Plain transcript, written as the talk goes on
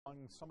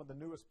among some of the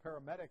newest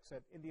paramedics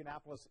at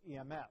Indianapolis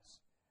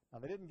EMS. Now,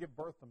 they didn't give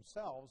birth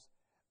themselves,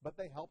 but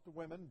they helped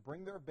women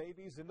bring their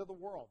babies into the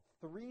world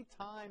 3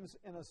 times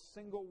in a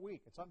single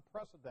week. It's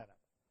unprecedented.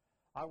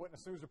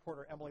 Eyewitness News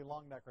reporter Emily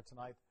Longnecker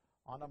tonight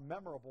on a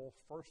memorable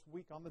first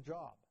week on the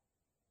job.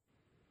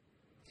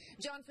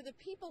 John, for the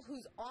people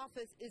whose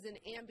office is an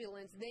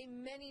ambulance, they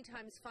many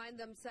times find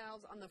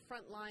themselves on the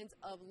front lines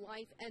of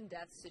life and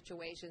death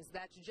situations.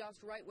 That's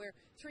just right where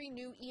 3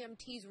 new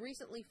EMTs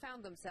recently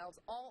found themselves,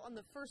 all on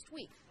the first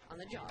week on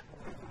the job.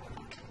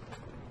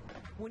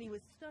 When he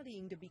was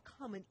studying to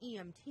become an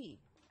EMT,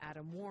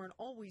 Adam Warren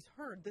always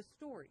heard the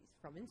stories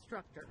from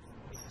instructors.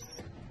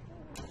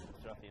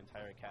 Throughout the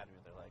entire academy,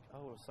 they're like,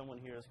 oh, someone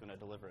here is going to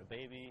deliver a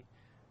baby.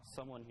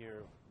 Someone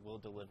here will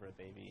deliver a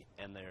baby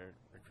in their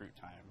recruit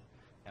time.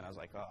 And I was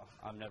like, oh,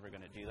 I'm never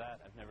going to do that.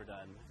 I've never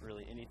done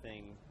really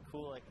anything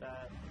cool like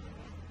that.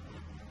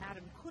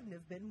 Adam couldn't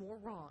have been more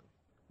wrong.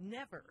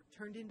 Never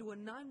turned into a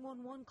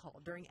 911 call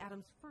during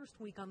Adam's first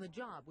week on the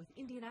job with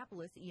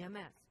Indianapolis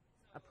EMS.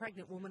 A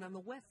pregnant woman on the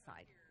west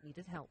side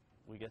needed help.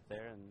 We get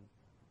there and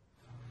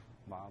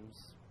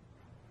mom's,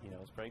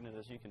 as pregnant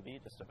as you can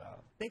be, just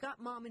about. They got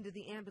mom into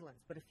the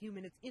ambulance, but a few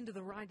minutes into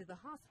the ride to the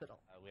hospital,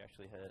 we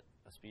actually hit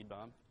a speed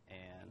bump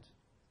and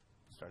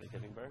started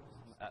giving birth.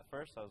 At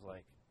first, I was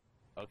like,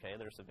 okay,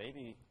 there's a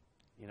baby,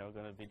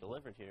 going to be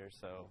delivered here.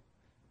 So,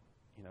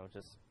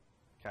 just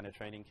kind of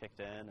training kicked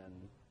in and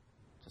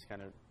just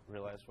kind of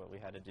realized what we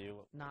had to do.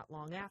 Not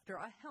long after,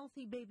 a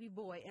healthy baby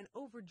boy and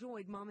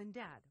overjoyed mom and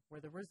dad were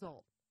the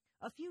result.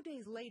 A few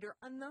days later,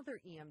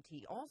 another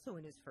EMT, also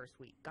in his first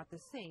week, got the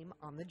same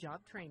on-the-job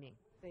training.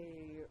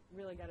 They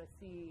really got to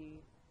see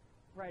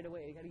right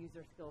away. You got to use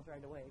their skills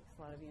right away, because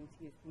a lot of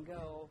EMTs can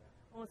go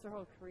almost their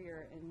whole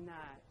career and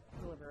not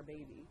deliver a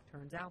baby.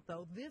 Turns out,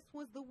 though, this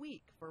was the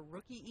week for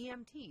rookie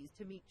EMTs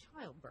to meet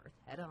childbirth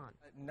head-on.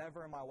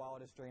 Never in my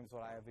wildest dreams would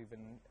I have even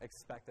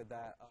expected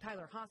that.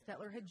 Tyler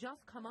Hostetler had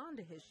just come on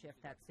to his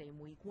shift that same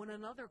week when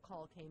another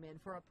call came in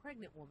for a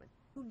pregnant woman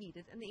who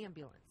needed an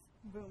ambulance.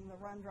 Boom, the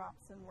run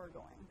drops and we're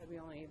going. We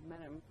only met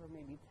him for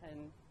maybe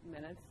 10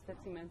 minutes,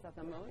 15 minutes at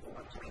the most.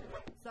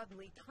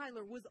 Suddenly,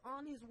 Tyler was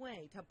on his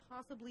way to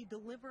possibly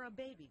deliver a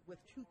baby with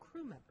 2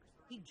 crew members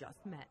he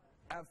just met.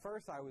 At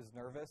first, I was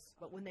nervous.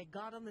 But when they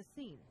got on the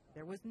scene,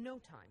 there was no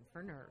time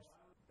for nerves.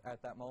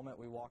 At that moment,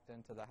 we walked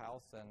into the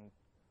house, and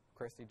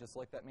Christy just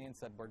looked at me and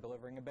said, we're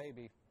delivering a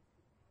baby.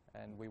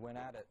 And we went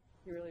at it.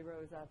 He really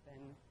rose up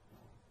and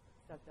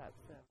stepped up.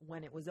 So.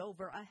 When it was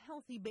over, a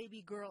healthy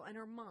baby girl and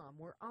her mom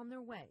were on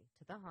their way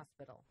to the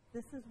hospital.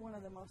 This is one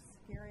of the most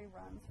scary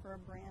runs for a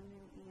brand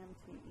new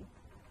EMT.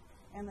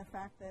 And the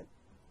fact that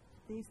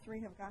these 3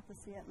 have got to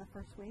see it in the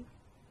first week,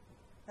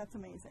 that's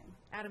amazing.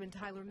 Adam and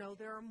Tyler know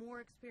there are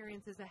more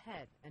experiences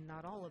ahead, and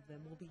not all of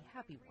them will be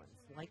happy ones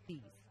like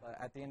these. But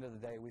at the end of the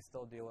day, we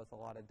still deal with a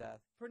lot of death.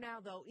 For now,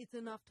 though, it's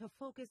enough to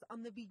focus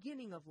on the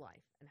beginning of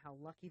life and how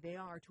lucky they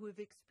are to have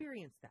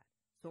experienced that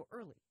so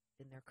early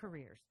in their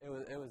careers. It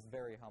was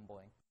very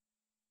humbling.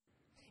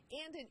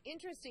 And an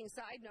interesting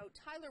side note,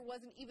 Tyler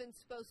wasn't even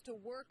supposed to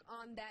work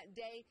on that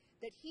day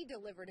that he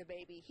delivered a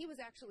baby. He was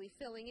actually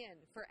filling in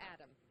for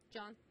Adam.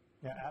 John?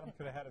 Yeah, Adam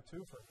could have had a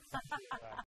 2 for